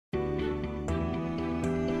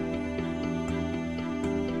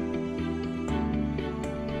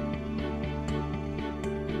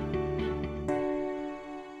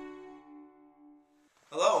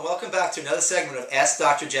and welcome back to another segment of Ask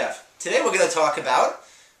Dr. Jeff. Today we're going to talk about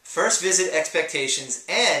first visit expectations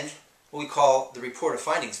and what we call the report of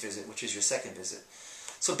findings visit, which is your second visit.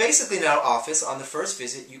 So basically in our office, on the first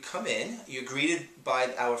visit, you come in, you're greeted by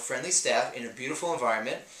our friendly staff in a beautiful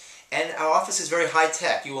environment, and our office is very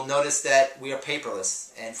high-tech. You will notice that we are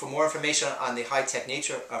paperless, and for more information on the high-tech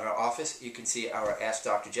nature of our office, you can see our Ask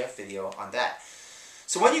Dr. Jeff video on that.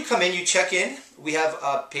 So when you come in, you check in. We have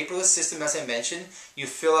a paperless system, as I mentioned. You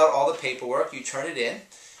fill out all the paperwork, you turn it in.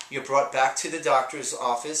 You're brought back to the doctor's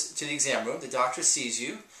office, to the exam room. The doctor sees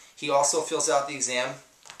you. He also fills out the exam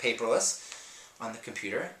paperless on the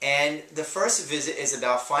computer. And the first visit is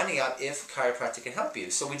about finding out if chiropractic can help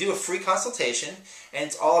you. So we do a free consultation, and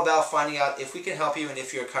it's all about finding out if we can help you and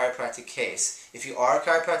if you're a chiropractic case. If you are a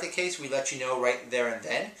chiropractic case, we let you know right there and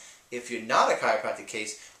then. If you're not a chiropractic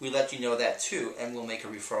case, we let you know that too, and we'll make a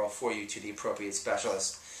referral for you to the appropriate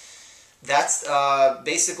specialist. That's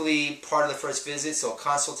basically part of the first visit, so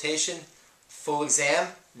consultation, full exam.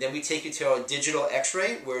 Then we take you to our digital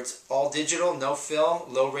x-ray, where it's all digital, no film,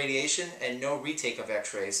 low radiation, and no retake of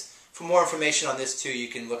x-rays. For more information on this too, you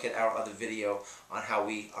can look at our other video on how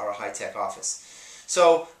we are a high-tech office.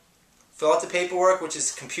 So, fill out the paperwork, which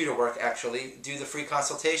is computer work actually, do the free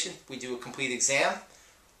consultation, we do a complete exam.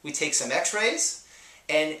 We take some x-rays,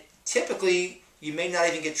 and typically you may not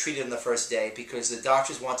even get treated on the first day because the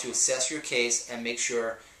doctors want to assess your case and make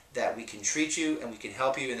sure that we can treat you and we can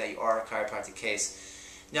help you and that you are a chiropractic case.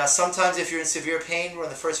 Now sometimes if you're in severe pain on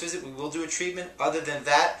the first visit, we will do a treatment. Other than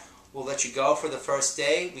that, we'll let you go for the first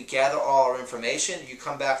day. We gather all our information. You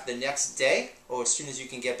come back the next day or as soon as you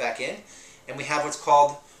can get back in, and we have what's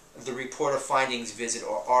called the report of findings visit,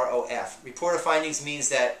 or ROF. Report of findings means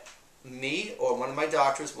that me or one of my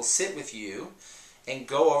doctors will sit with you and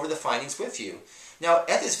go over the findings with you. Now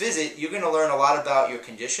at this visit you're going to learn a lot about your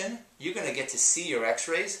condition. You're going to get to see your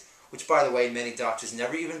x-rays, which by the way many doctors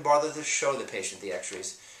never even bother to show the patient the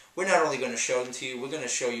x-rays. We're not only going to show them to you, we're going to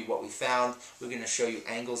show you what we found. We're going to show you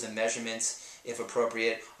angles and measurements if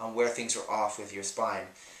appropriate on where things are off with your spine.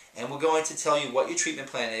 And we're going to tell you what your treatment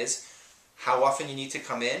plan is, how often you need to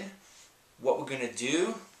come in, what we're going to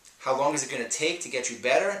do, how long is it going to take to get you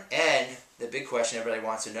better, and the big question everybody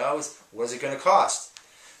wants to know is, what is it going to cost?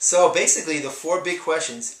 So basically the four big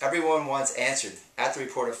questions everyone wants answered at the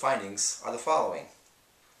report of findings are the following.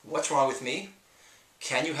 What's wrong with me?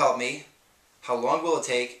 Can you help me? How long will it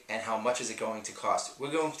take? And how much is it going to cost?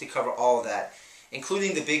 We're going to cover all of that,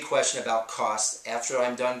 including the big question about cost. After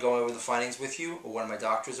I'm done going over the findings with you, or one of my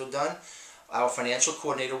doctors are done, our financial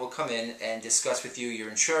coordinator will come in and discuss with you your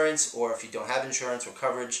insurance, or if you don't have insurance or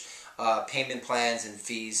coverage, payment plans and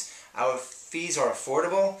fees. Our fees are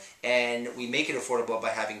affordable, and we make it affordable by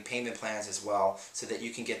having payment plans as well so that you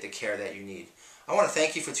can get the care that you need. I want to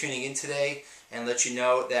thank you for tuning in today and let you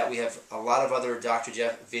know that we have a lot of other Dr.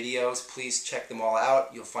 Jeff videos. Please check them all out.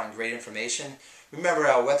 You'll find great information. Remember,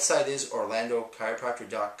 our website is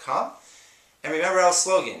orlandochiropractor.com. And remember our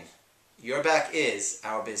slogan, your back is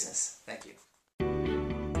our business. Thank you.